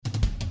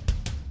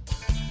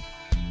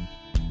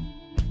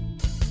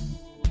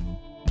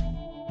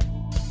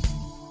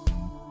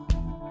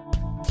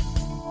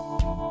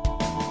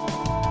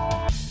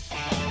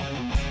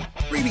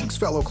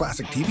fellow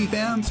classic TV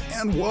fans,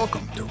 and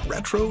welcome to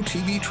Retro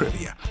TV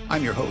Trivia.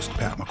 I'm your host,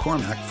 Pat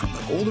McCormack, from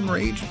the golden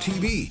age of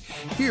TV.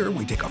 Here,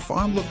 we take a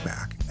fond look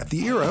back at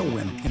the era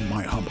when, in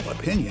my humble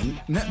opinion,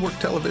 network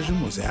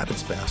television was at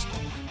its best.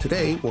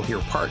 Today, we'll hear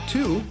part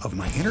 2 of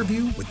my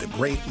interview with the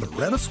great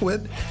Loretta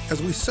Swit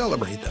as we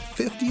celebrate the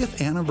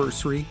 50th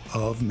anniversary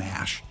of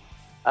MASH.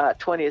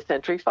 20th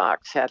Century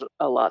Fox had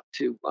a lot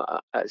to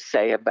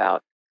say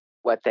about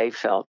what they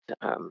felt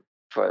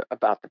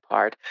about the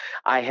part.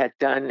 I had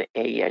done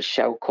a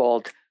show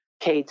called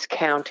Cades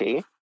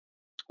County,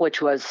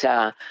 which was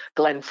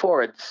Glenn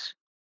Ford's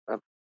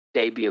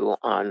debut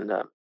on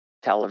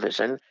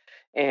television.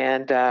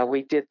 And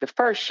we did the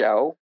first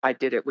show. I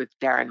did it with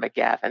Darren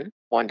McGavin,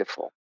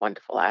 wonderful,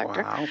 wonderful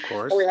actor. Wow, of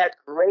course. We had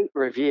great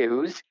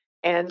reviews.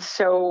 And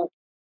so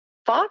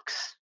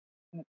Fox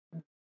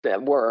they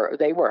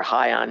were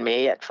high on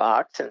me at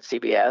Fox and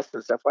CBS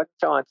and so forth and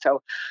so on.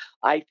 So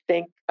I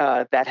think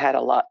that had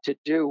a lot to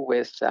do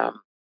with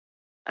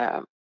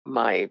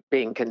my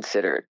being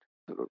considered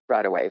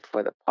right away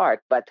for the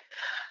part. But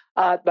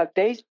I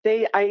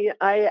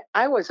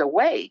was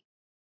away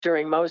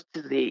during most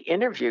of the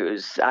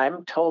interviews.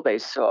 I'm told they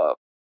saw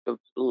a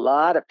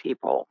lot of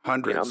people.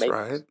 Hundreds, maybe,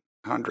 right?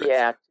 Hundreds.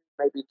 Yeah,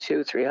 maybe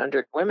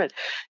 200-300 women.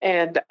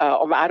 And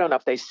I don't know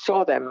if they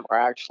saw them or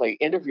actually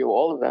interview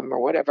all of them or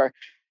whatever.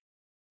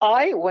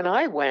 When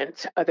I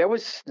went, there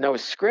was no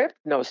script,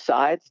 no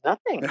sides,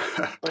 nothing.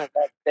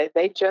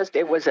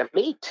 It was a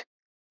meet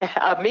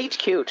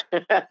cute.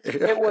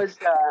 It was.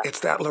 It's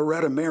that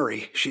Loretta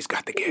Mary. She's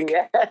got the gig.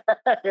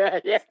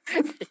 Yeah.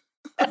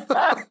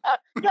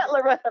 Get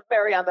Loretta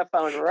Mary on the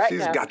phone right now.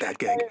 She's got that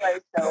gig. Anyway,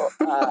 so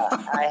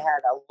I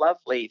had a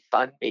lovely,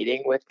 fun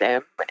meeting with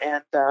them,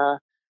 and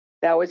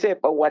that was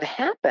it. But what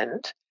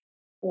happened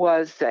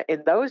was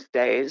in those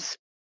days,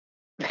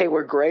 they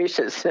were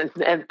gracious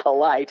and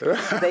polite.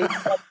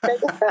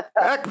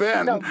 Back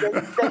then. No,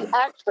 they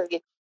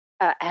actually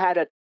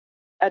had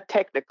a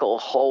technical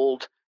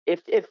hold.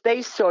 If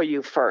they saw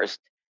you first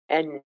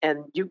and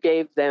you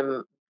gave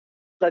them,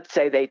 let's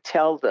say they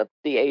tell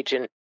the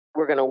agent,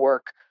 we're going to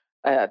work,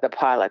 the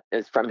pilot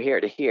is from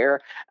here to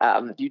here.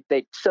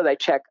 They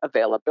check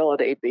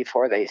availability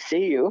before they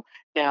see you.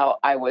 Now,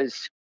 I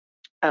was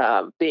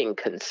being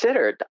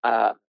considered,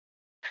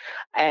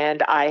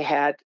 and I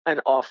had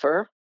an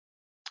offer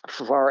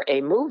for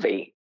a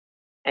movie,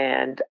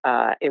 and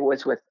it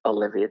was with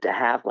Olivia de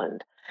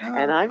Havilland.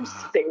 And I'm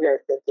sitting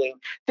there thinking,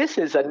 this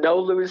is a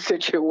no-lose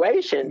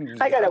situation.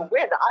 Yeah. I got to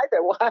win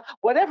either.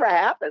 Whatever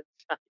happens,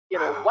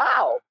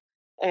 wow.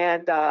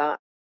 And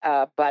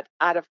but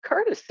out of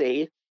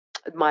courtesy,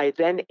 my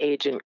then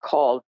agent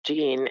called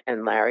Gene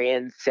and Larry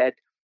and said,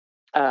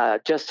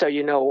 just so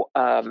you know,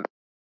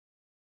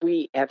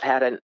 we have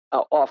had an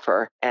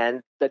offer,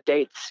 and the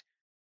dates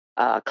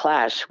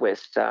clash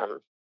with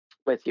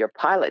your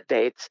pilot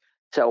dates.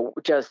 So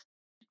just,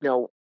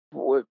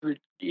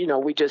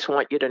 we just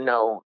want you to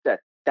know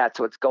that that's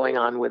what's going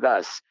on with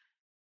us.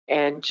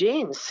 And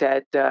Gene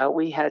said,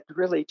 we had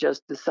really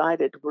just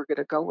decided we're going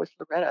to go with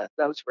Loretta.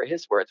 Those were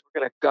his words.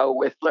 We're going to go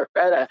with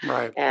Loretta.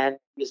 Right. And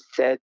he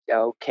said,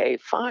 okay,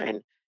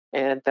 fine.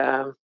 And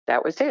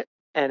that was it.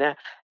 And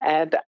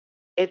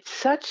it's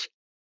such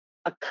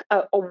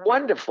a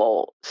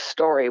wonderful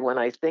story when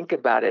I think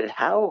about it,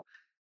 how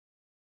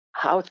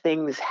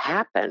things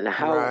happen,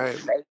 how right.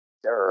 fate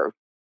or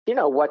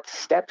what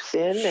steps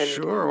in. And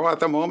sure. Well, at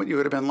the moment, you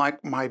would have been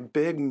like, my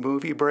big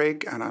movie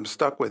break, and I'm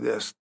stuck with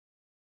this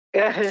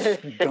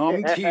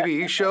dumb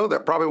TV show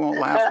that probably won't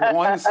last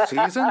one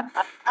season.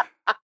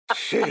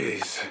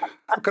 Jeez,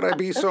 how could I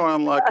be so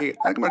unlucky?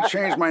 I think I'm going to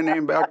change my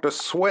name back to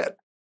Swit.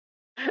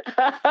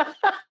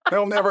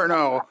 They'll never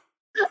know.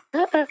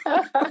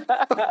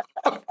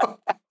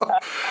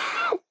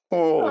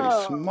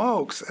 Holy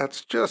smokes,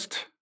 that's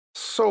just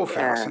so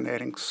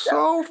fascinating.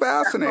 So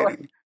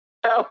fascinating.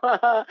 So,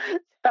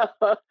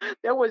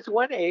 there was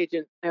one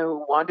agent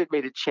who wanted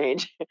me to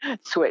change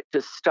Swit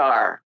to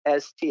Star,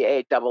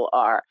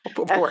 STARR. Of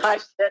course. And I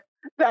said,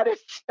 that is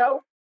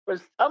so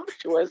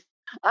presumptuous.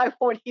 I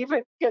won't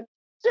even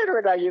consider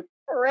it. Are you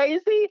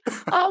crazy?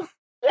 How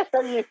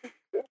dare you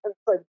even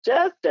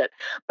suggest it?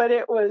 But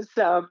it was,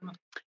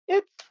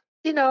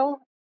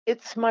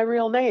 it's my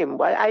real name.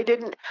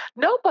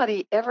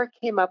 Nobody ever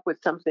came up with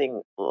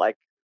something like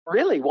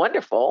really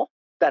wonderful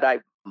that I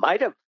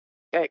might have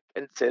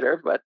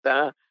considered, but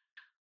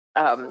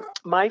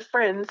my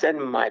friends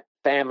and my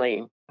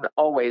family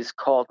always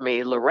called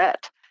me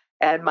Loretta.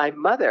 And my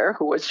mother,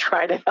 who was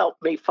trying to help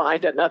me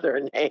find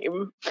another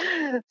name,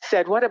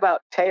 said, what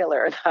about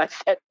Taylor? And I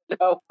said,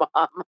 no,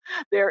 Mom,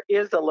 there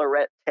is a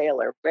Loretta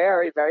Taylor,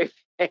 very, very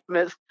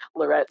famous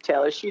Loretta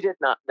Taylor. She did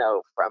not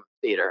know from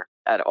theater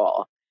at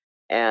all.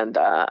 And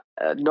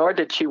nor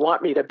did she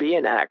want me to be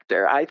an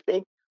actor. I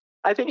think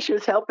she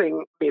was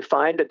helping me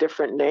find a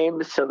different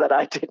name so that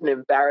I didn't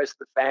embarrass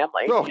the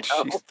family. Oh,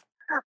 jeez.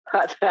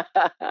 But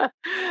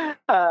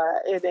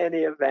in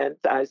any event,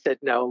 I said,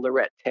 no,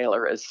 Loretta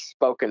Taylor is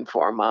spoken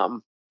for,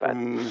 Mom. But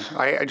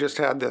I just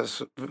had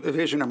this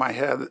vision in my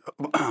head,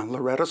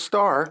 Loretta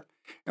Starr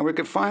And we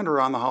could find her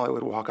on the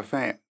Hollywood Walk of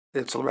Fame.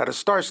 It's Loretta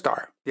Star.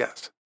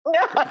 Yes,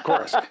 of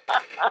course.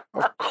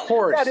 Of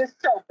course. That is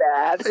so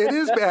bad. It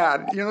is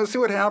bad. See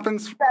what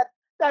happens?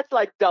 That's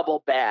like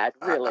double bad,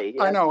 really.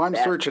 I know. I'm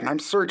searching.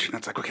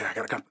 It's like, okay, I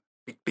got to come.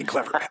 Be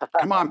clever, Pat.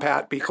 Come on,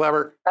 Pat. Be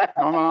clever.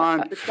 Come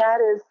on. But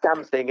that is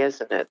something,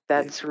 isn't it?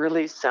 That's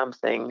really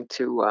something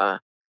to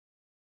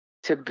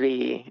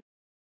be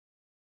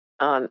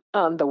on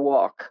the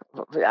walk.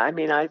 I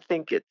mean, I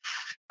think it's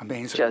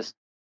amazing, just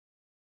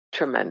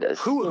tremendous.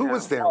 Who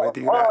was there with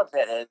you? All of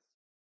it is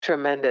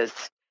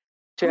tremendous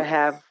to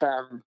have.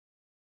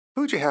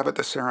 Who'd you have at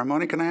the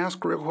ceremony? Can I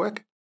ask real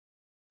quick?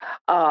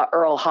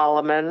 Earl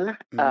Holliman,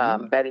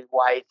 Betty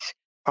White.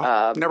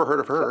 Never heard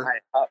of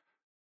her.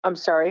 I'm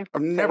sorry?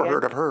 I've never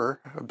heard of her,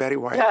 Betty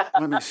White.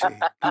 Let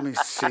me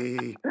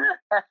see.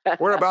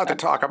 We're about to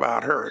talk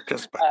about her.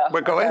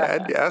 But go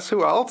ahead. Yes,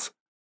 who else?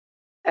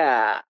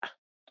 Oh,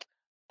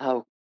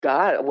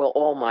 God. Well,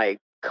 all my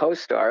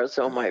co-stars,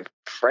 all my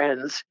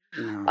friends.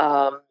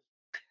 Yeah.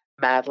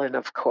 Madeline,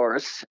 of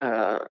course.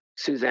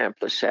 Suzanne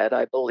Plachette,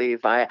 I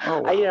believe. My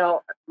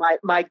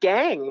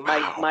gang,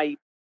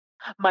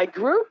 my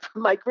group,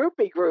 my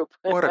groupie group.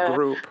 What a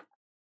group.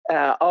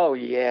 Oh,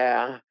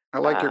 yeah. I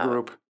like your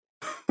group.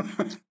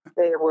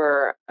 They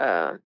were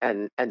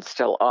and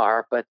still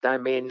are, but I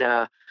mean,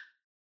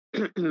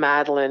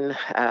 Madeline,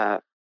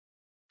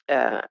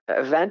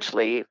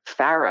 eventually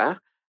Farah.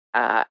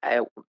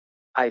 I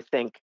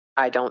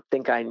don't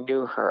think I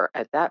knew her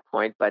at that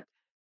point, but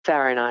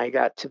Farah and I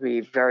got to be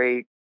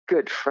very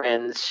good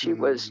friends. She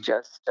was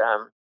just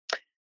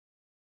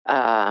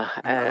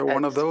another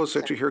one of those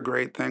that you hear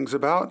great things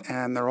about,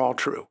 and they're all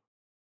true.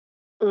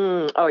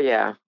 Oh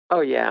yeah,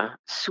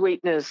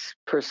 sweetness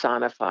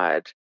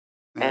personified.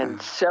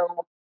 And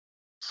so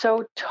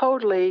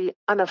totally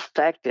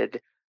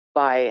unaffected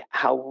by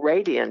how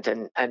radiant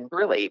and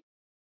really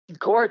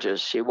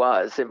gorgeous she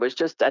was. It was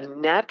just a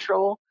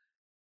natural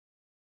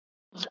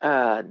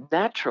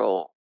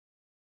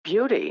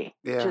beauty.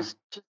 Yeah.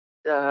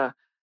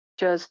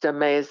 Just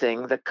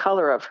amazing. The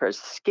color of her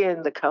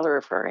skin, the color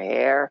of her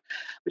hair.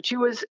 But she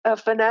was a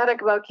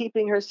fanatic about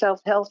keeping herself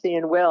healthy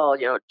and well,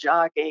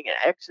 jogging and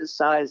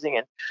exercising.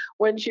 And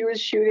when she was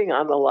shooting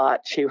on the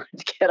lot, she would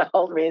get a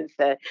hold of me and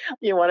say,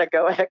 "You want to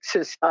go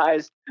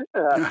exercise,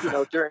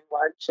 during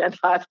lunch?" And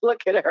I'd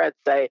look at her and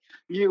say,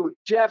 "You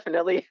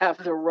definitely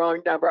have the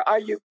wrong number. Are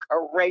you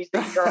crazy,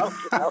 girl?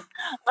 I'm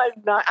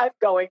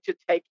going to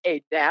take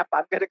a nap.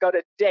 I'm going to go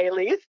to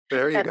Daly's.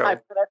 There you go.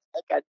 I'm going to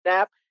take a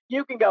nap.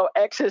 You can go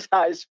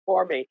exercise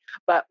for me."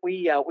 But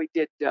we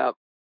did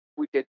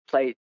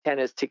play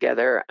tennis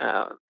together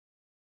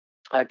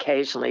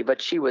occasionally.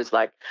 But she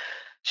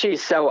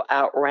so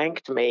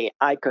outranked me.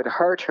 I could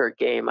hurt her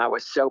game. I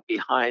was so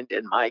behind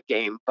in my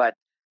game. But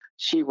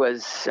she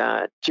was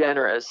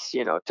generous,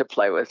 to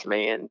play with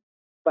me.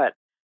 But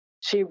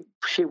she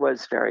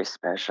was very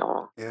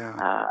special.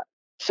 Yeah.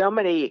 So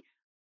many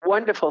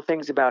wonderful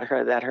things about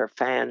her that her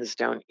fans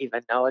don't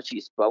even know.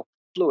 She spoke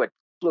fluent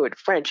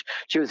French.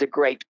 She was a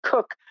great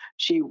cook.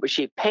 She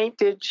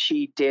painted.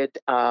 She did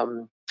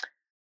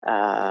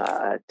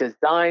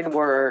design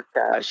work.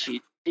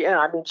 She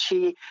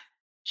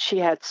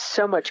had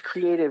so much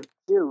creative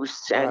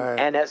juice.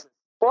 And as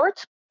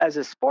a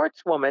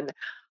sportswoman,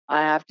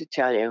 I have to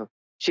tell you,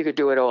 she could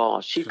do it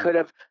all. She could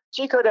have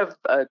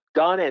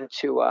gone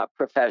into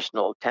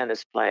professional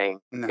tennis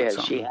playing.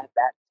 She had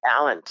that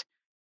talent,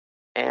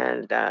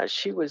 and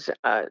she was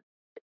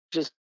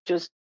just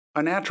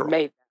a natural.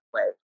 Made that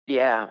way.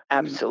 Yeah,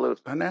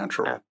 absolutely. A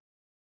natural.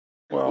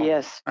 Well,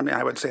 yes. I mean,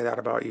 I would say that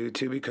about you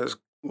too, because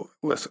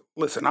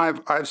listen,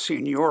 I've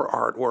seen your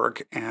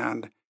artwork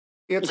and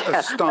it's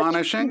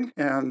astonishing.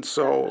 And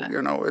so,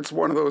 it's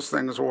one of those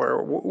things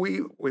where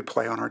we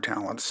play on our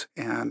talents.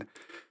 And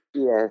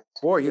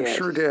boy, you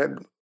sure did,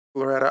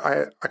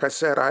 Loretta. Like I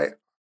said, I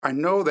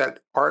know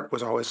that art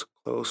was always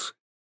close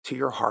to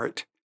your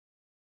heart.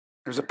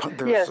 As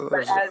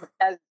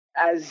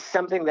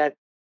something that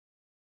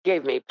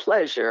gave me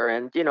pleasure,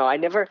 and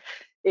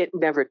it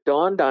never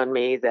dawned on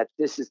me that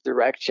this is the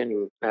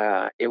direction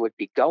it would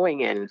be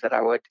going in. That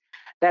I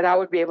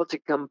would be able to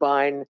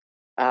combine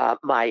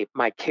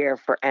my care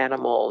for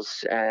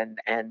animals and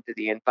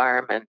the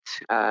environment,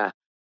 and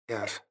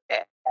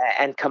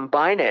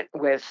combine it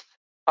with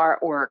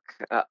artwork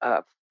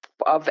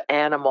of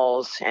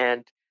animals,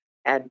 and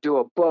do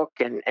a book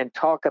and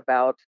talk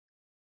about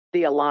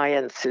the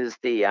alliance is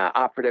the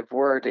operative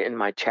word in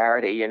my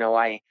charity.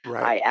 I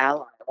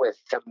ally with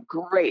some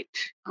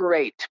great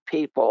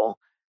people,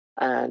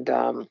 and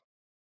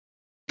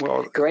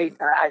great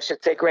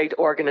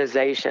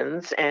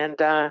organizations,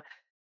 and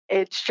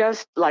it's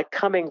just like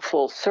coming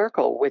full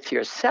circle with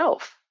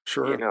yourself.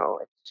 Sure.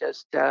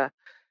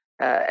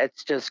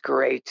 It's just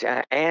great.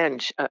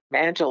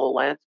 Angela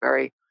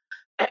Lansbury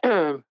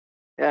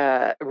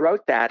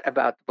wrote that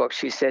about the book.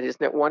 She said,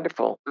 "Isn't it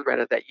wonderful,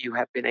 Loretta, that you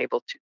have been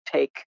able to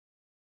take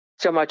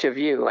so much of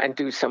you and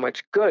do so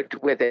much good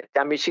with it?"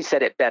 I mean, she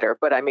said it better,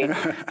 but I mean,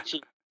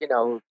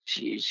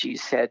 she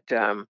said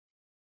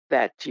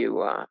that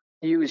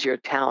use your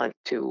talent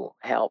to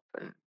help.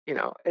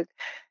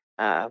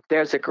 And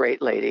there's a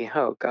great lady.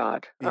 Oh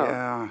God. Oh,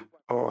 Yeah.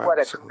 Oh, what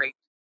a absolutely.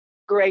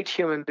 great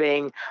human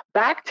being.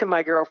 Back to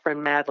my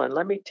girlfriend Madeline.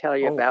 Let me tell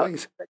you Oh, about,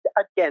 please.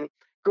 again,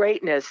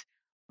 greatness.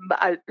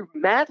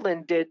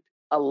 Madeline did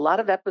a lot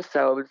of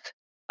episodes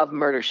of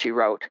Murder She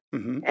Wrote,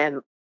 Hmm.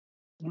 and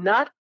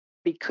not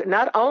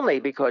only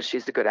because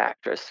she's a good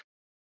actress,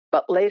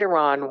 but later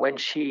on when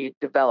she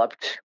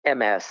developed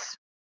MS,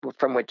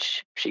 from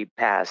which she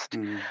passed,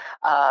 Mm.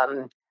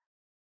 um,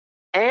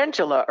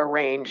 Angela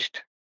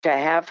arranged to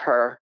have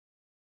her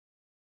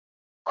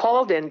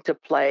called in to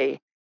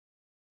play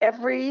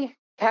every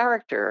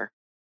character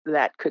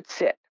that could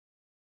sit.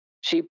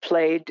 She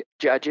played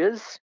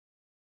judges.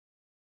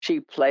 She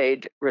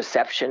played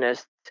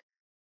receptionists.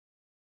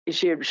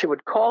 She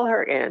would call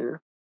her in.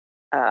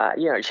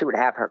 She would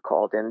have her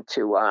called in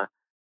to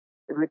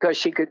because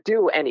she could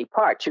do any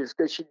part. She was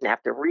good. She didn't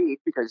have to read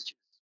because she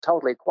was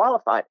totally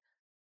qualified.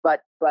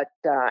 But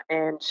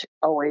Ange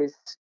always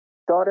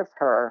thought of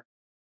her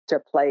to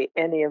play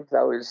any of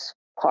those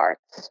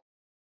parts,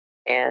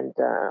 and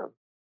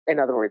in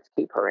other words,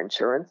 keep her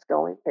insurance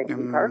going and keep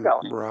her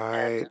going. And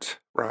Right.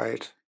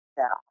 Right.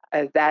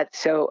 yeah,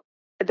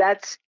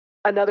 that's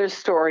another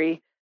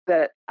story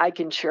that I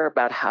can share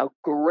about how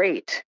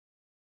great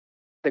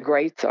the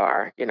greats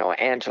are.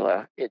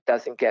 Angela, it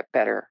doesn't get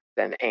better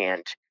than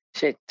Ange.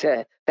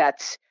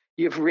 That's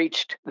you've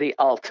reached the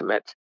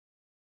ultimate.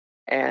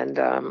 And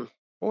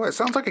Boy, it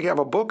sounds like you have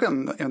a book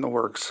in the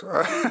works.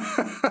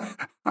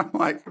 I'm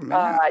like,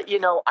 man,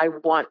 I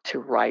want to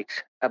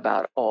write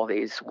about all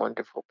these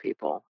wonderful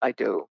people. I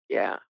do.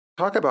 Yeah.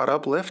 talk about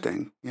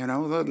uplifting.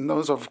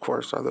 Those, of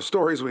course, are the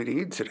stories we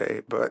need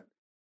today. But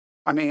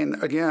I mean,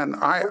 again,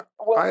 Well,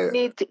 I,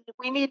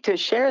 we need to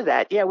share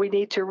that. Yeah, we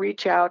need to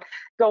reach out.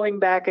 Going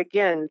back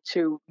again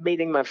to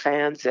meeting my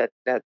fans at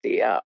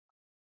the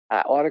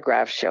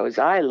autograph shows.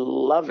 I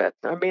love it.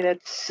 I mean,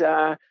 it's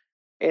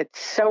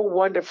so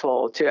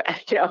wonderful to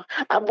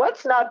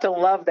what's not to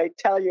love? They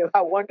tell you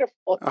how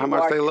wonderful how you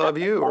much are. they love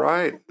you,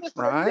 right? Just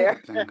sit Right.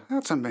 there.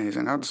 That's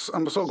amazing. I'm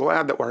so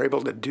glad that we're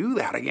able to do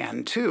that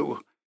again too.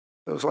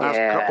 Those last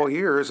Yeah, couple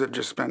years have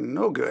just been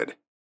no good.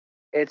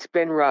 it's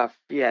been rough.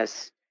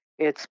 Yes,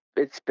 it's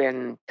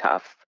been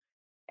tough.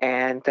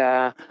 And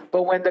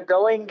but when the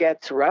going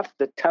gets rough,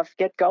 the tough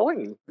get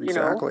going.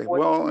 Exactly. What?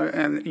 Well,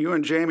 and you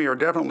and Jamie are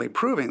definitely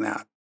proving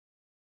that.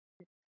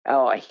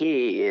 Oh,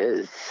 he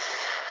is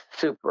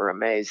super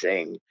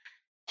amazing.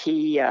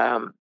 He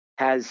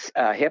has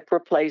a hip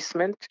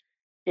replacement.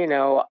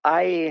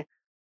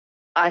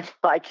 I'm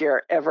like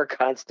your ever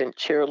constant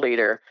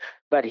cheerleader,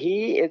 but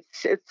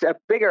it's a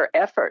bigger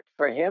effort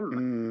for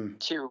him Mm.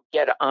 to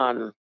get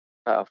on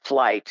a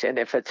flight, and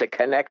if it's a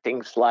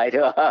connecting flight,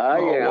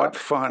 Oh, what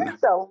fun.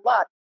 it's a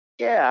lot.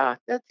 Yeah,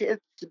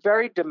 it's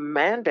very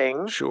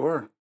demanding,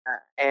 Sure.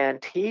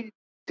 and he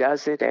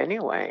does it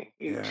anyway.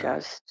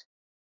 Yeah.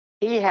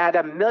 He had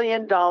 $1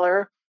 million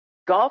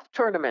golf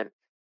tournament.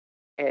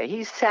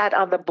 He sat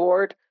on the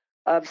board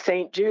of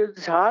St.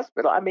 Jude's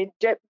Hospital. I mean,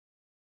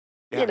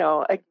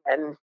 Yeah.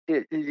 again,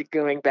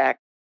 going back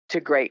to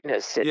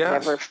greatness, it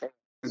never Yes. fails.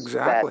 That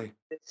Exactly.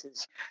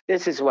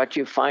 this is what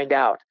you find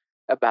out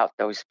about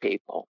those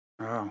people.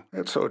 Oh,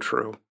 it's so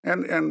true.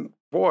 And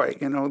boy,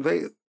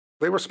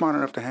 they were smart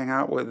enough to hang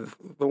out with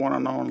the one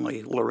and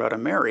only Loretta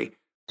Mary,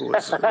 who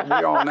is we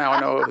all now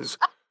know is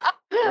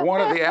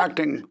one of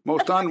the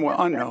most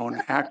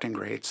unknown acting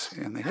greats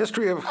in the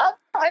history of.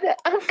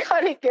 I'm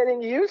kind of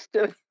getting used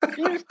to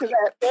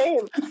that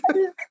name.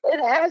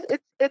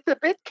 It's a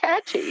bit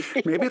catchy.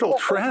 Maybe it'll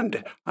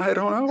trend. I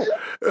don't know.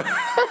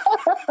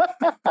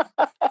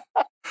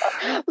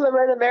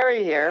 Loretta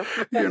Mary here.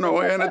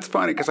 And it's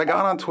funny because I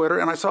got on Twitter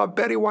and I saw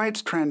Betty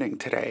White's trending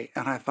today,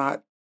 and I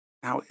thought,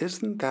 now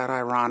isn't that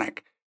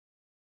ironic?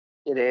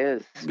 It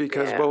is.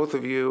 Because Yeah. both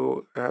of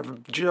you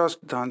have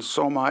just done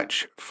so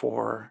much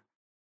for.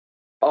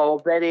 Oh,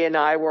 Betty and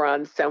I were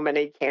on so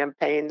many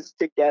campaigns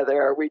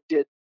together. We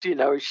did,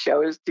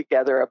 shows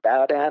together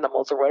about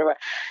animals or whatever.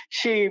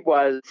 She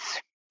was,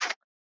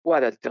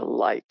 what a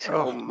delight.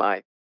 Oh Oh,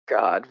 my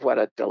God, what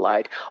a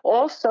delight.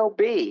 Also,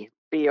 B.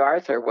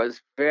 Arthur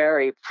was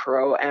very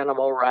pro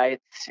animal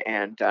rights,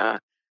 and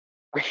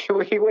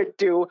we would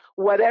do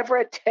whatever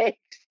it takes,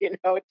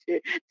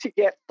 to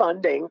get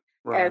funding.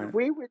 And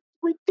right.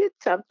 we did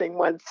something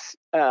once.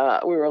 We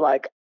were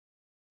like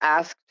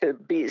asked to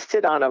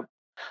sit on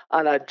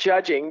a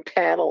judging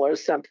panel or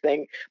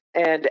something,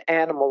 and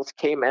animals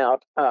came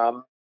out.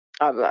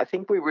 I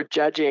think we were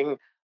judging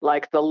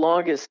like the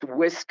longest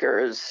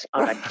whiskers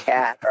on a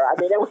cat, or I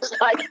mean, it was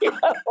like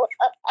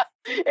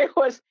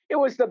it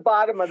was the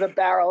bottom of the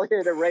barrel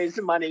here to raise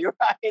money,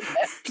 right?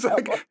 It's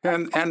like,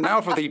 and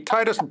now for the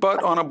tightest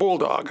butt on a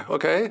bulldog,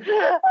 okay?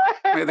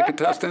 May the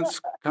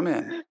contestants come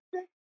in.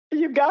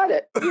 You got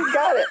it. You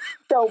got it.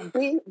 So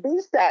B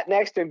sat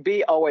next to him.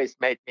 B always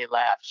made me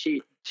laugh.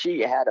 She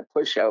had a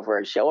pushover,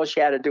 and all she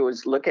had to do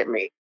was look at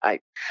me.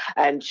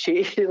 And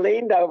she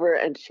leaned over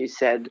and she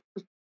said,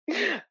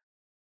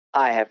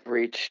 "I have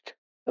reached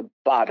the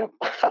bottom.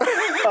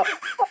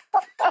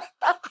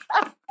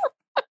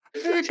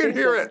 You She can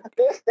hear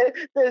says,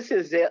 it. this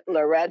is it,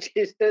 Loretta.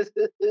 She says,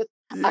 You,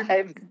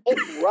 I've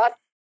hit rock,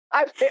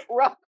 I've hit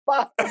rock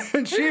bottom.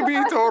 and she'd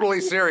be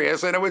totally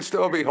serious, and it would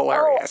still be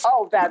hilarious.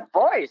 Oh, that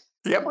voice.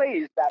 Yep.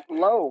 Please, that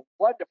low,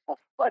 wonderful,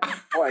 wonderful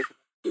voice.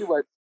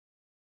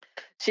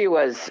 She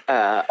was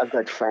a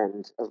good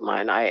friend of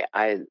mine. I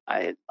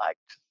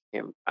liked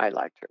him. I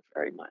liked her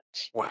very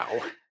much. Wow.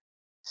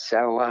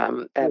 So,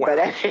 but Wow.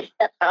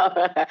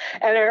 anyhow,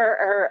 and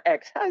her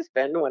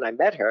ex-husband, when I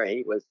met her,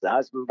 he was the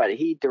husband, but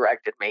he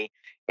directed me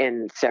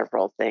in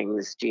several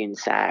things, Gene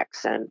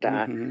Sachs, and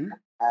Mm-hmm.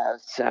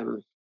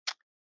 some.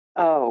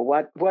 Oh,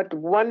 what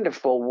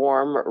wonderful,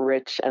 warm,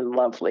 rich, and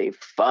lovely,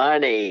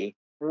 funny,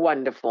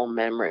 wonderful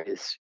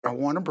memories. I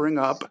want to bring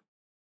up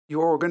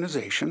your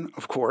organization,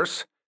 of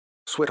course,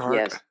 Sweetheart.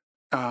 Yes,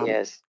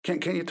 yes.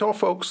 Can you tell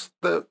folks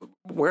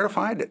where to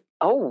find it?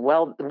 Oh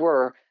well,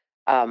 we're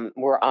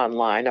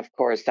online, of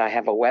course. I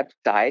have a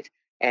website,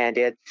 and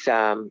it's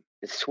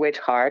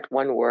Sweetheart,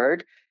 one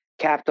word,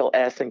 capital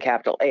S and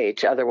capital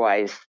H.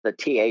 Otherwise, the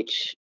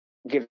TH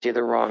gives you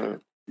the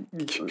wrong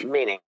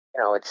meaning.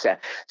 It's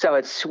so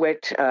it's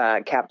Swit,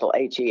 capital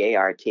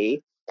HEART,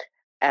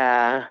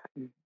 uh,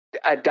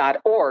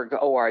 .org,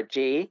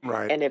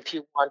 Right. and if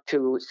you want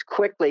to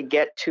quickly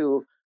get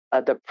to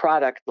the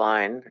product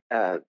line,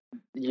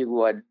 you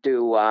would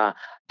do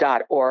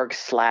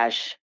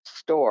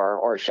 .org/store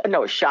or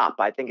no shop.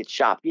 I think it's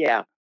shop.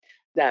 Yeah,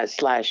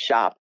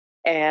 /shop,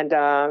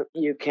 and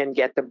you can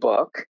get the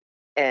book.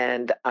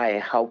 And I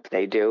hope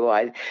they do.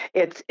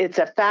 It's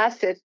a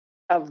facet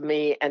of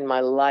me and my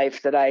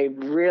life that I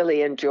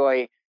really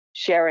enjoy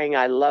sharing.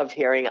 I love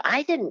hearing.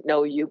 I didn't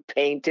know you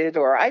painted,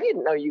 or I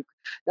didn't know you.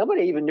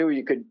 Nobody even knew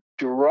you could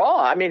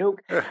draw. I mean, who?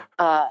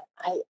 Uh,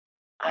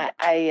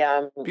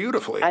 I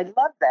Beautifully. I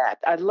love that.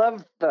 I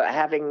love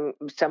having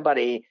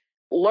somebody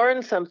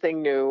learn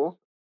something new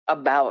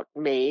about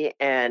me,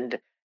 and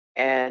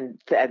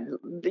that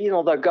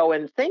they'll go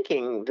in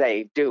thinking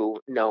they do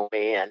know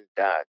me, and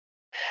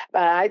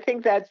I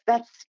think that's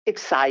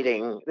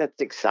exciting.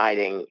 That's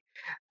exciting,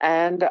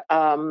 and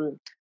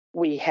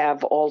we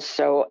have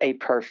also a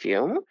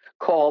perfume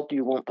called,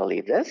 you won't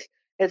believe this,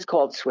 it's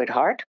called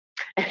Sweetheart,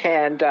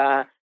 and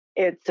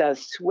it's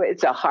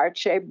a heart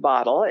shaped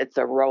bottle. It's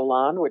a roll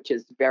on, which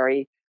is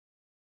very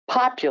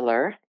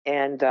popular,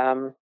 and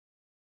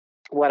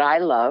what I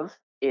love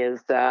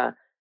is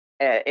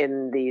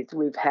in these,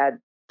 we've had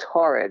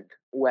torrid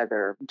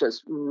weather,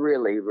 just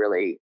really,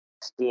 really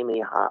steamy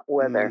hot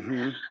weather.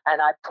 Mm-hmm.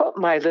 And I put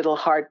my little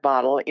heart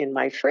bottle in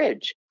my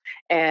fridge,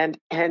 and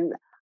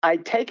I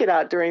take it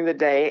out during the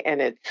day,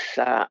 and it's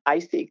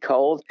icy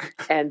cold.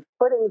 And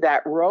putting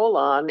that roll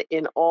on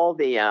in all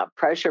the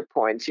pressure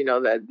points,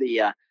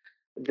 the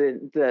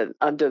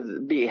under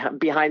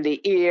behind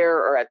the ear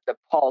or at the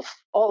pulse,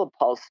 all the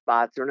pulse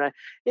spots, and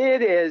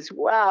it is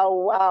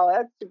wow,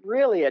 that's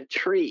really a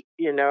treat,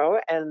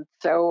 and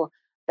so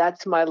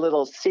that's my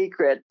little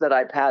secret that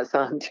I pass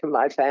on to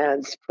my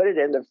fans. Put it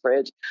in the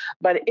fridge,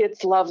 but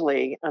it's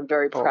lovely. I'm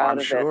very Oh, proud I'm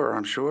of it. sure.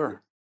 I'm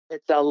sure.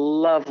 It's a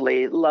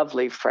lovely,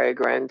 lovely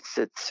fragrance.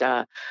 It's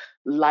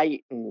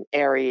light and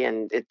airy,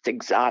 and it's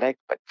exotic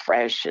but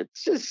fresh.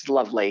 It's just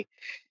lovely,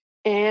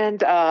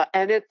 and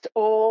it's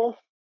all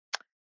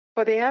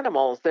for the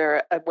animals.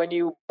 There, when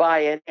you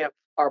buy any of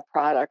our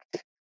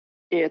product,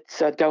 it's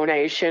a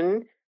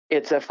donation.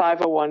 It's a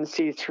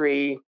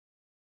 501c3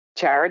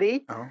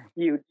 charity. Oh,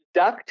 You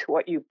deduct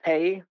what you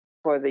pay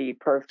for the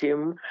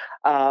perfume.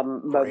 But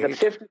the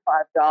great.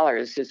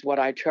 $55 is what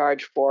I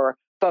charge for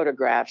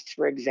photographs,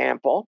 for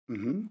example.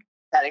 Mm-hmm.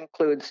 That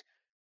includes,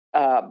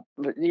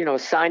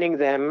 signing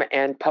them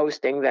and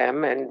posting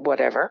them and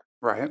whatever.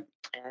 Right.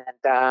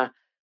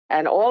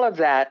 And all of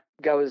that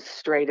goes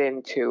straight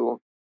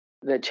into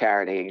the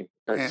charity,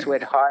 the And,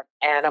 Sweetheart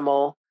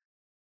Animal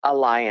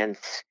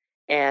Alliance.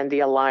 And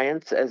the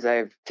alliance, as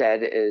I've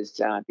said, is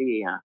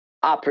the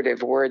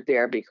operative word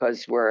there,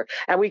 because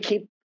we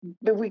keep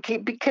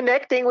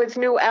connecting with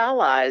new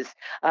allies.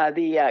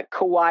 The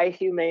Kauai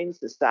Humane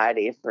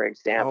Society, for oh,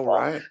 example,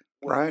 right.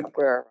 Right.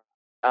 where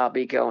I'll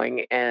be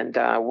going, and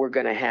we're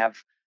going to have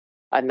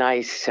a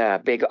nice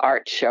big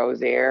art show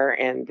there,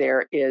 and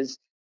there is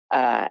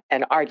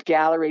an art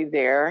gallery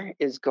there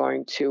is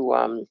going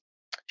to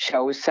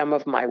show some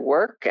of my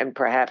work, and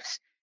perhaps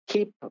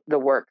keep the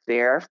work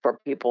there for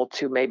people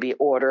to maybe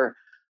order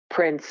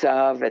prints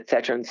of, et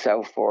cetera, and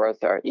so forth,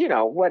 or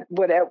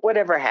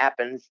whatever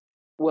happens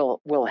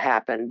will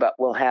happen. But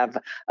we'll have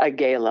a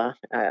gala,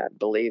 I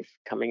believe,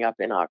 coming up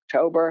in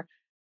October,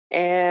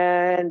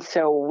 and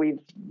so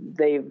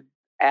they've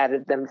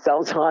added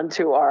themselves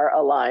onto our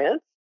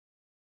alliance,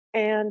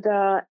 and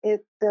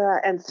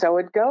so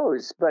it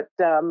goes. But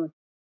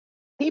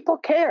people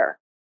care,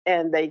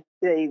 and they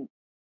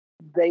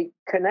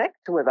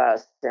connect with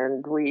us,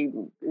 and we,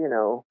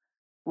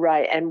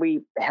 right, and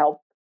we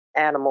help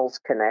animals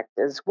connect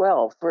as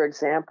well. For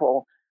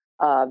example,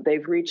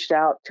 they've reached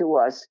out to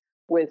us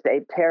with a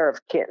pair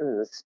of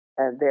kittens,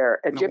 and they're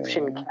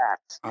Egyptian No.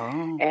 cats,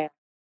 Oh. and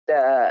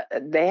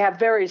they have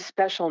very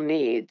special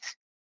needs.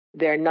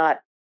 They're not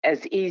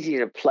as easy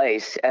to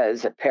place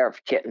as a pair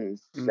of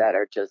kittens that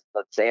are just,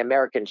 let's say,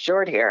 American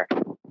Shorthair.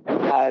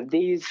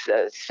 These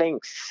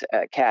Sphinx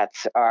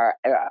cats are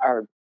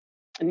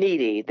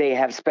needy. They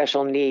have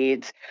special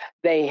needs.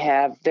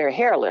 They're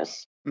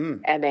hairless,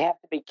 and they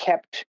have to be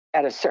kept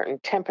at a certain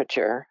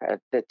temperature,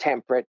 the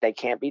temperate. They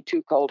can't be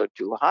too cold or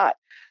too hot.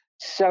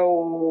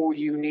 So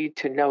you need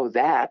to know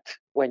that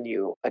when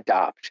you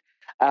adopt.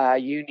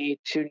 You need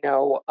to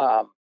know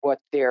what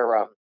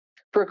their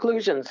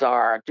preclusions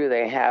are. Do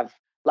they have,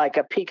 like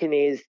a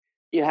Pekingese?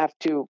 You have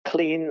to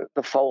clean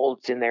the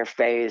folds in their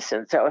face,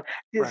 and so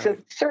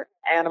certain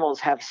animals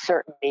have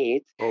certain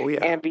needs. Oh,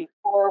 yeah. And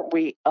before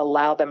we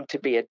allow them to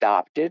be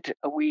adopted,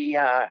 we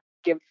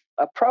give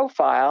a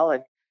profile,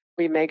 and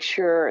we make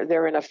sure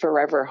they're in a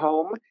forever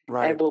home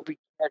and will be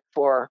cared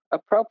for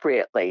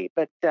appropriately.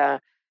 But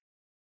as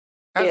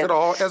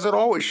it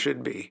always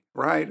should be,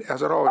 right?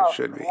 As it always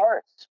should be.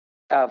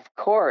 Of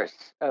course.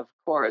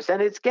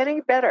 And it's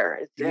getting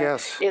better.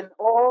 Yes. In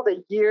all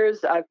the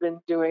years I've been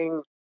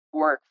doing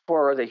work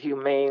for the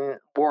humane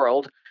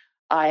world,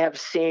 I have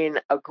seen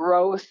a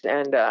growth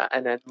and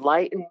an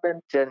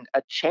enlightenment and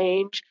a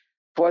change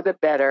for the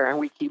better. And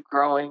we keep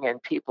growing,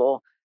 and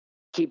people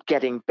keep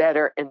getting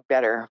better and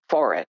better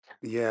for it.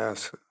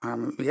 Yes.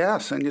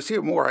 Yes. And you see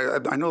it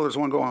more. I know there's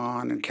one going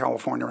on in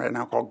California right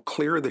now called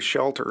Clear the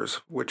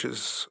Shelters, which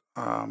is,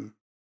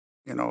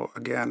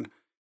 again,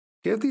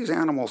 give these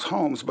animals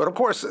homes. But of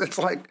course, it's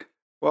like,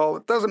 well,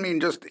 it doesn't mean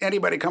just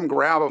anybody come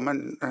grab them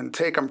and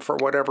take them for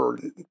whatever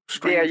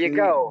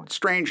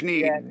strange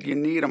need you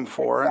need them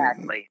for.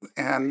 Exactly.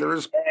 And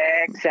there's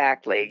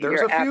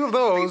You're a few of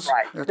those.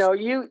 Right. No,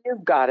 you've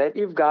got it.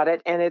 You've got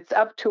it. And it's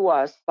up to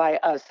us. By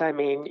us, I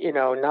mean,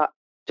 not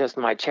just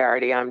my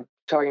charity. I'm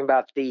talking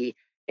about the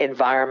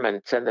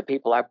environment and the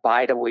people at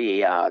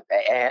Bidawi,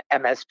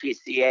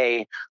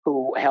 MSPCA,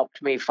 who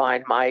helped me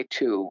find my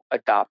two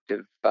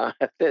adoptive,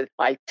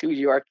 my two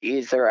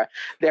Yorkies.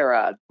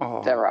 They're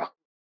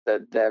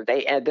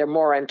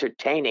more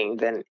entertaining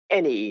than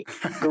any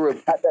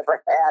group I've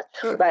ever had.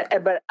 But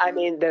I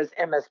mean, there's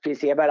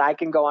MSPCA, but I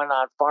can go on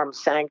Farm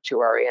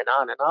Sanctuary and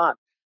on and on.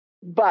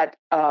 But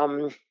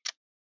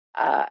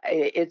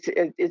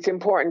it's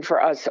important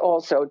for us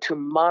also to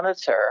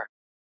monitor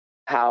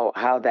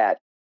how that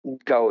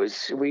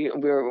goes. We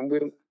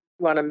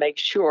want to make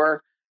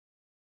sure.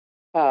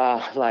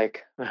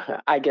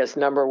 I guess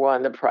number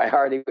one, the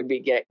priority would be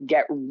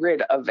get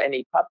rid of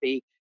any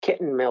puppy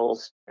kitten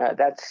mills.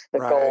 That's the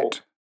goal of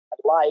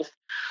life.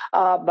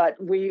 But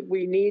we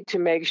need to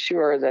make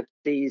sure that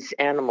these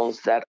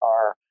animals that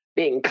are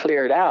being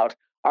cleared out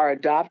are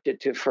adopted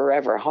to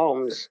forever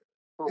homes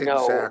who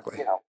know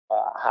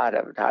how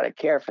to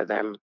care for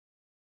them.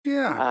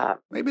 Yeah,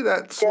 maybe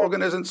that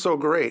slogan isn't so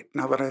great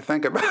now that I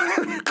think about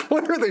it.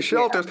 Clear the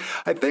shelters. Yeah.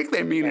 I think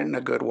they mean it in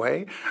a good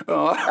way.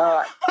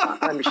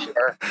 I'm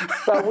sure,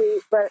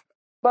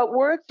 but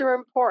words are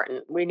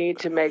important. We need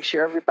to make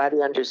sure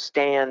everybody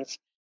understands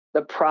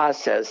the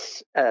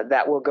process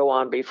that will go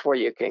on before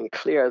you can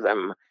clear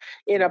them.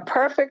 In a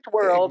perfect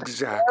world,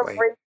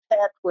 every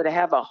pet would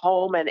have a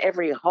home, and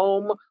every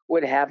home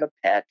would have a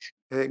pet.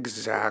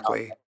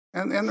 Exactly,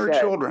 and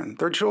they're children.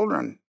 They're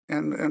children.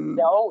 And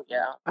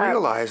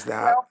realize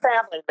that. Well,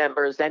 family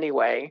members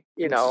anyway,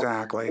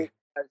 Exactly.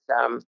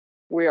 Because,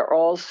 we are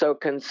also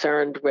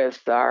concerned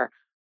with our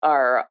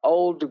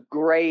old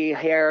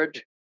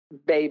gray-haired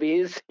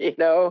babies.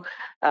 I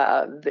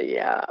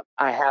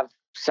have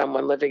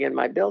someone living in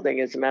my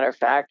building, as a matter of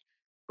fact,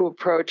 who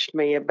approached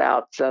me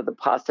about the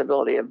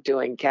possibility of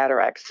doing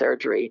cataract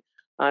surgery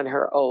on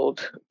her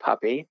old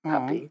puppy.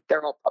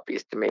 They're all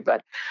puppies to me,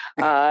 but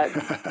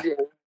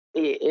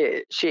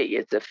she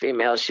is a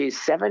female. She's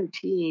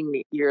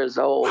 17 years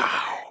old.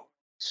 Wow.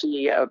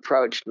 She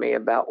approached me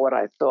about what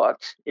I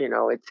thought.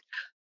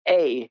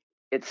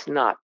 It's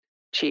not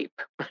cheap,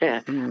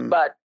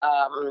 but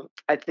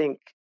I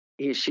think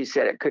she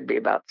said it could be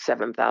about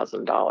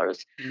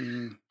 $7,000.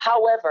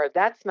 However,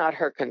 that's not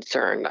her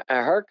concern.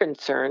 Her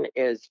concern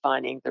is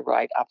finding the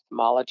right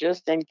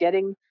ophthalmologist and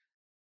getting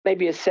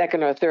maybe a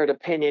second or third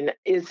opinion.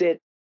 Is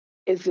it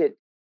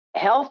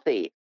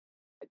healthy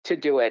to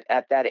do it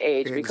at that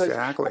age? Because you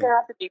have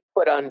to be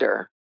put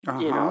under,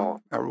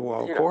 Well,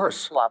 of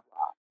course. Blah,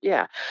 blah.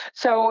 Yeah.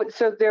 So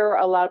there are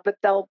a lot, but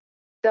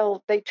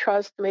they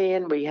trust me,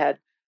 and we had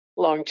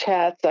long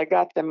chats. I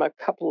got them a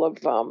couple of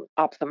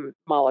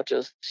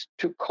ophthalmologists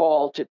to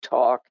call to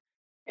talk,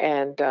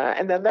 and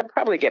then they'll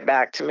probably get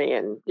back to me,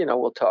 and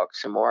we'll talk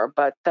some more.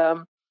 But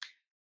so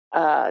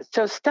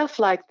stuff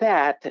like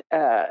that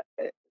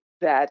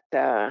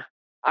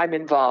I'm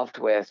involved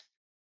with.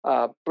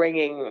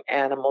 Bringing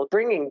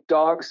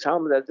dogs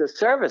home. The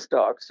service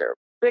dogs are a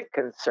big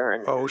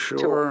concern. Oh,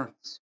 sure.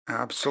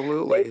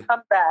 Absolutely. They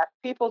come back.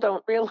 People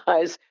don't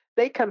realize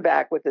they come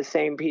back with the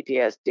same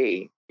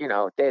PTSD.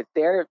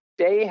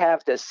 They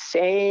have the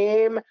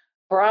same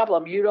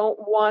problem. You don't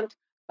want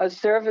a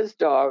service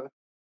dog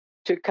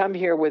to come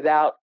here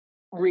without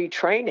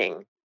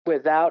retraining,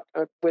 without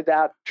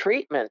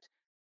treatment.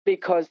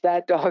 because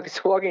that dog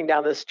is walking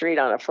down the street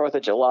on a 4th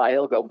of July.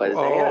 He'll go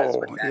bananas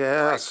with Oh, that toy.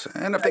 yes.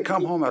 And if they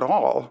come home at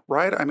all,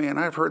 right? I mean,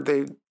 I've heard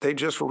they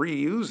just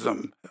reuse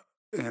them.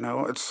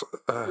 It's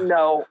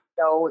No,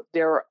 no,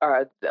 there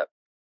are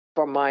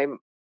for my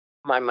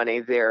money,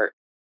 they're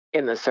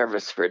in the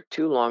service for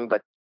too long,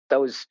 but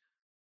those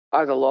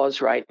are the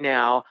laws right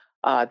now.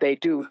 They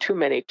do too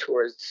many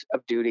tours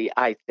of duty,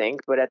 I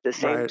think, but at the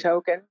same right,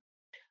 token,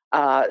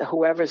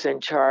 whoever's in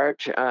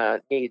charge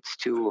needs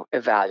to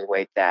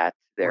evaluate that.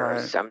 There are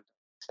right. some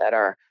that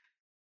are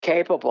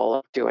capable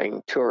of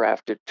doing tour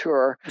after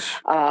tour,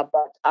 but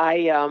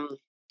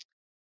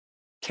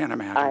Can't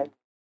I'm imagine.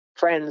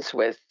 friends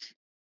with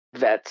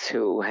vets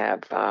who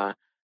have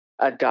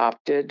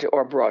adopted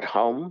or brought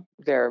home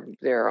their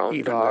own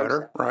Even dogs.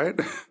 better, right?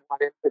 One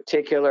in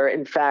particular,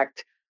 in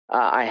fact,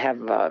 I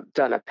have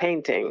done a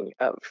painting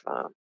of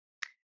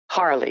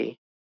Harley.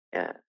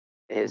 Uh,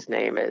 his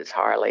name is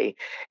Harley,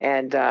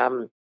 and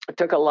it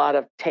took a lot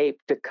of tape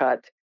to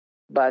cut,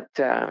 but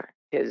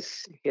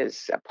his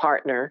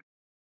partner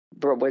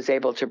was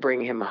able to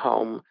bring him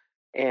home.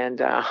 And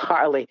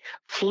Harley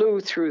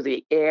flew through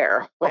the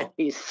air when Oh,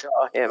 he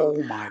saw him.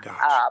 oh my gosh.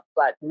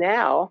 But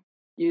now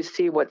you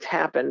see what's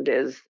happened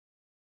is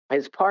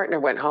his partner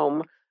went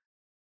home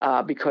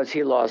because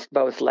he lost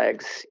both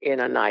legs in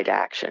a night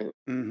action.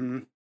 Mm-hmm.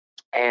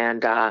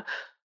 And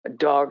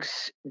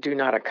dogs do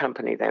not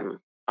accompany them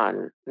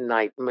on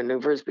night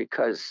maneuvers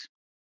because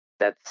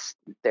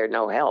they're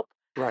no help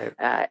Right.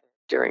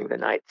 during the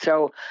night.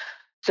 So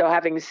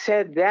having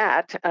said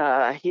that,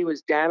 he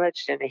was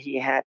damaged and he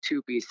had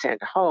to be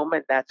sent home,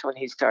 and that's when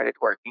he started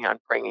working on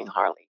bringing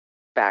Harley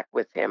back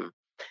with him.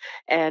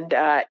 And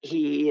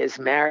he is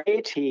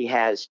married, he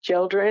has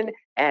children,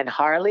 and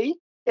Harley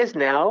is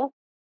now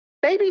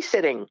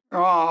babysitting.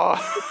 Oh.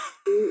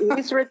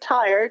 He's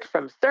retired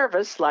from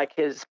service like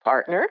his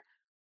partner,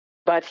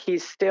 but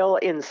he's still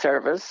in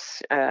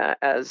service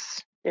as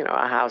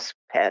a house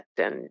pet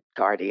and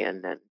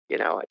guardian, and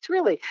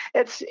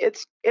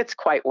it's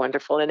quite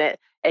wonderful, and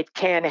it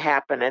can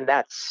happen, and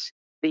that's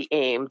the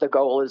aim. The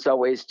goal is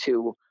always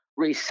to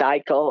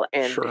recycle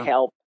and Sure.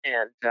 help,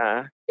 and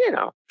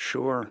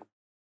Sure.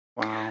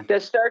 Wow. the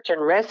search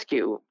and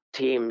rescue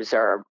teams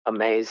are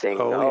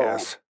amazing. Oh, Oh,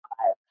 yes.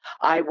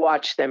 I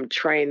watch them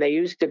train. They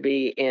used to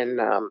be in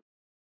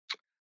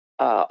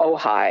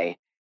Ojai,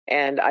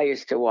 and I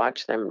used to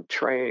watch them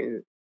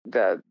train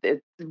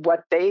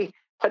what they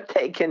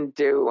can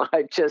do.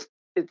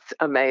 It's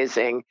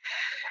amazing.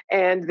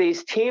 And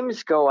these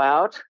teams go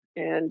out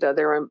and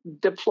they're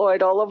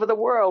deployed all over the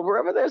world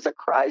wherever there's a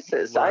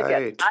crisis. I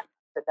get Right.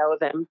 to know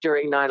them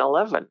during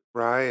 9/11.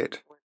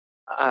 Right.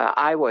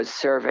 I was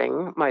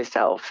serving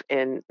myself at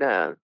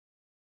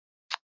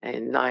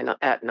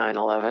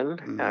 9/11.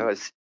 I Mm-hmm.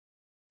 was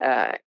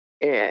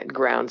at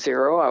Ground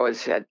Zero. I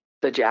was at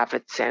the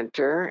Javits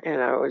Center,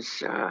 and I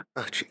was Oh,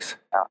 jeez.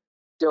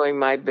 doing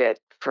my bit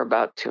for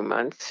about 2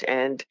 months.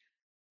 And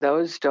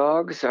those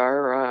dogs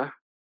are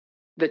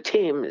the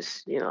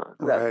teams,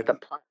 Right. the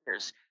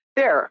partners.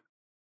 They're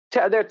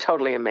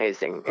totally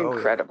amazing, Oh, yeah.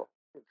 incredible,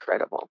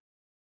 incredible.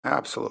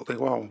 Absolutely.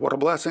 Well, what a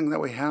blessing that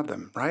we have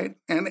them, right?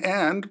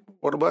 And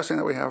what a blessing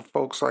that we have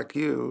folks like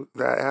you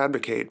that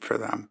advocate for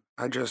them.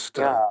 I just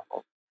Yeah.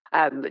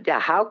 Yeah.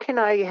 How can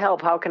I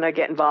help? How can I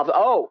get involved?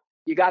 Oh,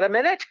 you got a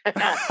minute? Sit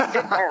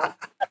down.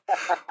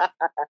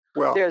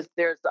 well, There's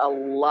a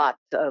lot,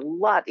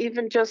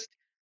 even just,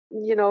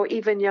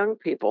 even young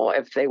people,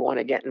 if they want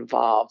to get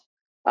involved.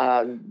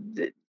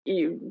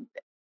 You,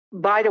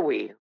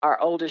 Bidawee, our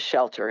oldest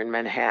shelter in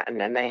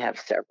Manhattan, and they have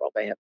several.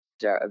 They have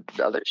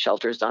other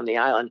shelters on the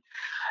island.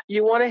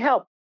 You want to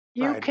help?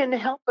 You right. can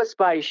help us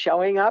by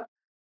showing up,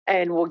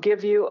 and we'll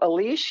give you a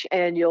leash,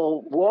 and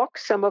you'll walk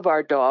some of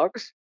our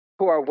dogs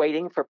who are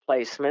waiting for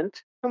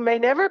placement, who may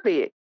never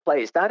be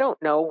placed. I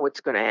don't know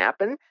what's going to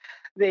happen.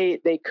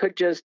 They could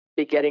just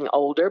be getting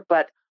older,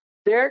 but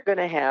they're going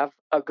to have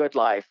a good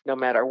life no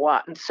matter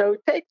what. And so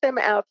take them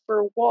out for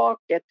a walk,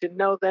 get to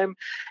know them,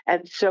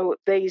 and so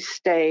they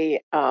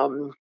stay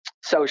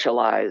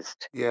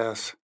socialized.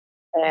 Yes.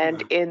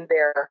 And in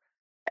their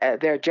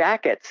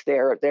jackets,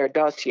 their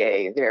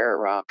dossier,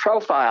 their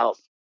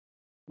profiles,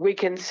 we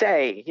can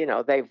say,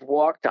 they've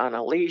walked on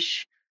a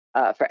leash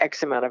for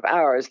X amount of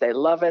hours. They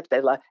love it.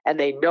 And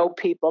they know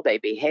people. They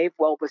behave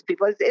well with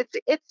people.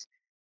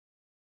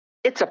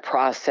 It's a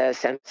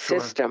process and Sure.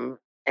 system,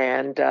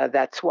 and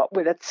that's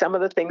some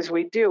of the things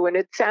we do. And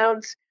it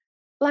sounds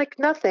like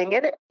nothing,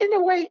 and in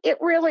a way, it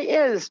really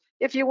is.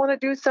 If you want to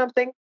do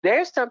something,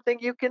 there's something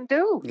you can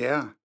do.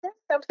 Yeah. There's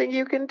something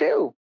you can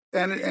do.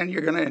 And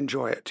you're going to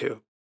enjoy it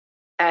too.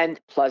 And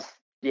plus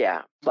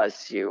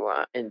you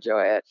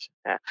enjoy it.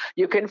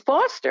 You can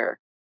foster.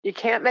 You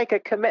can't make a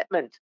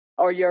commitment,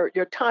 or your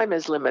time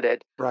is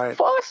limited. Right.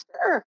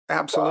 Foster.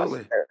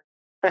 Absolutely. Foster.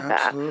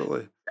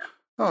 Absolutely.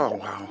 Oh,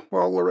 wow.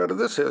 Well, Loretta,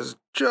 this has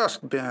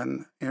just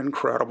been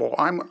incredible.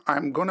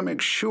 I'm going to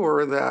make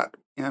sure that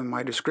in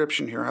my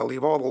description here, I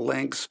leave all the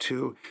links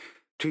to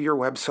to your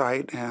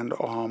website and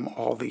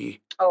all the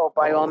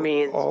by all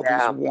means, all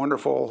these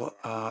wonderful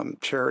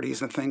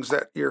charities and things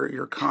that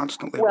you're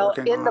constantly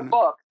working on. Well, in the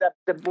book,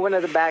 one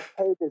of the back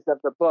pages of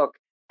the book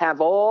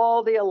have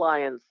all the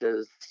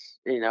alliances.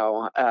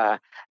 Now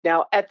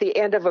at the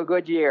end of a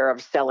good year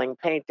of selling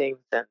paintings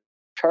and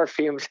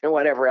perfumes and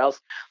whatever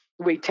else,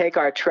 we take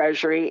our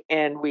treasury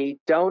and we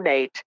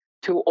donate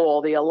to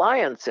all the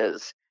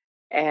alliances.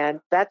 And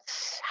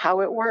that's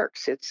how it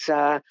works. It's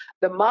the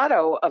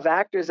motto of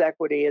Actors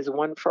Equity is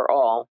one for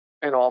all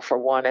and all for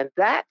one. And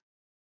that,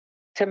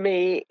 to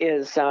me,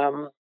 is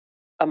a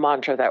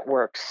mantra that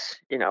works.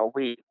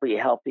 We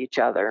help each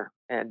other.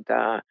 And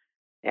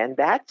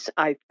that's,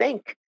 I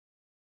think,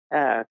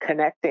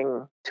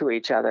 connecting to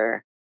each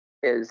other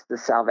is the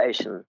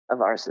salvation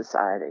of our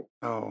society.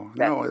 Oh,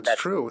 no, it's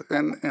true.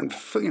 And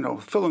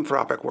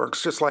philanthropic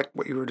works, just like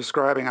what you were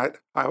describing.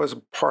 I was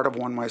a part of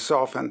one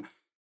myself, and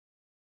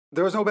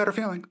there was no better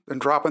feeling than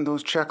dropping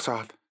those checks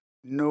off.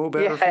 No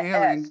better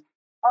feeling.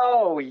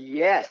 Oh,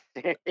 yes.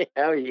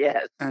 Oh,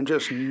 yes. And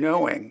just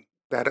knowing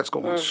that it's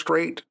going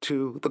straight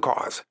to the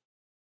cause.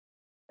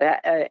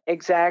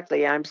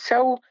 Exactly. I'm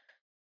so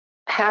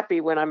happy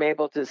when I'm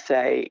able to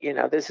say,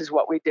 this is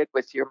what we did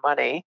with your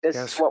money. This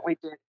is what we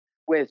did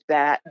with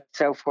that, and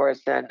so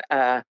forth. And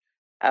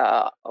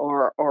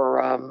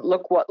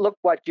look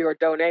what your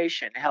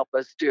donation helped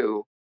us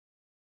do.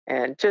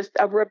 And just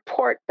a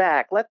report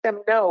back. Let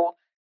them know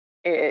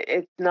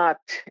it's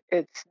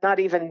not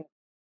even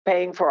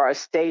paying for our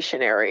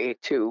stationery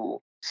to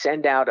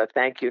send out a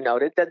thank you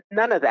note.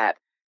 None of that.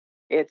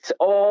 It's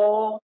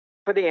all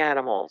for the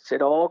animals.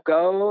 It all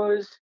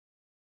goes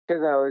to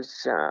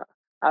those.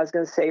 I was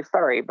going to say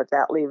furry, but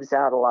that leaves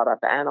out a lot of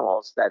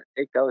animals that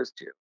it goes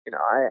to.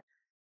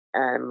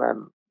 I'm a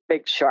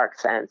big shark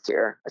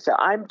fancier, so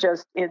I'm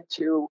just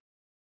into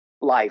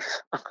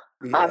life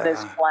on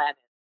this planet.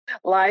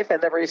 Life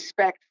and the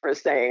respect for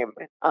same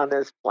on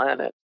this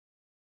planet.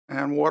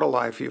 And what a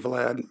life you've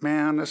led.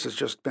 Man, this has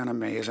just been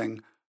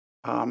amazing.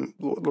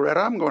 Loretta,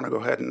 I'm going to go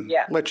ahead and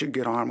let you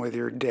get on with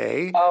your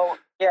day. Oh,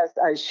 yes,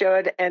 I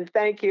should. And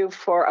thank you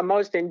for a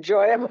most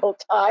enjoyable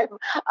time.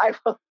 I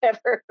will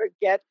never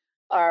forget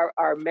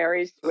our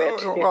Mary Swit.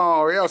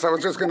 Oh, yes, I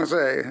was just going to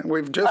say,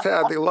 we've just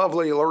had the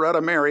lovely Loretta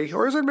Mary,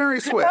 or is it Mary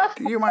Swit?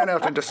 You might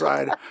have to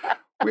decide.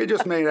 We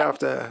just may have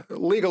to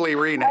legally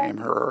rename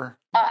her.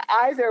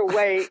 Either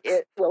way,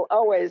 it will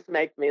always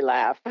make me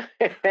laugh. Well,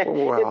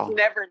 it's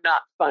never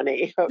not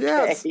funny. Okay?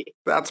 Yes,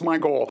 that's my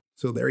goal.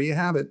 So there you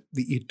have it,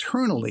 the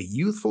eternally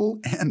youthful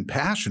and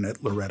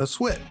passionate Loretta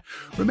Swit.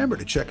 Remember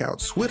to check out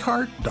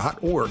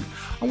switheart.org.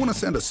 I want to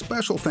send a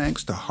special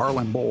thanks to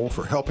Harlan Bowl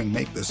for helping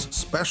make this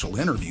special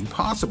interview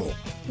possible.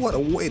 What a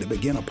way to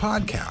begin a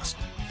podcast.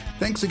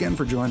 Thanks again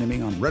for joining me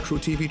on Retro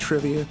TV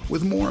Trivia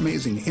with more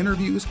amazing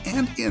interviews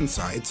and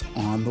insights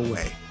on the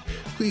way.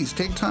 Please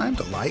take time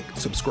to like,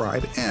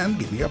 subscribe, and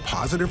give me a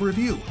positive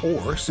review,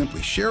 or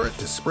simply share it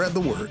to spread the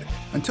word.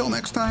 Until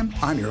next time,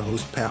 I'm your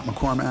host, Pat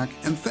McCormack,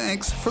 and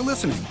thanks for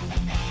listening.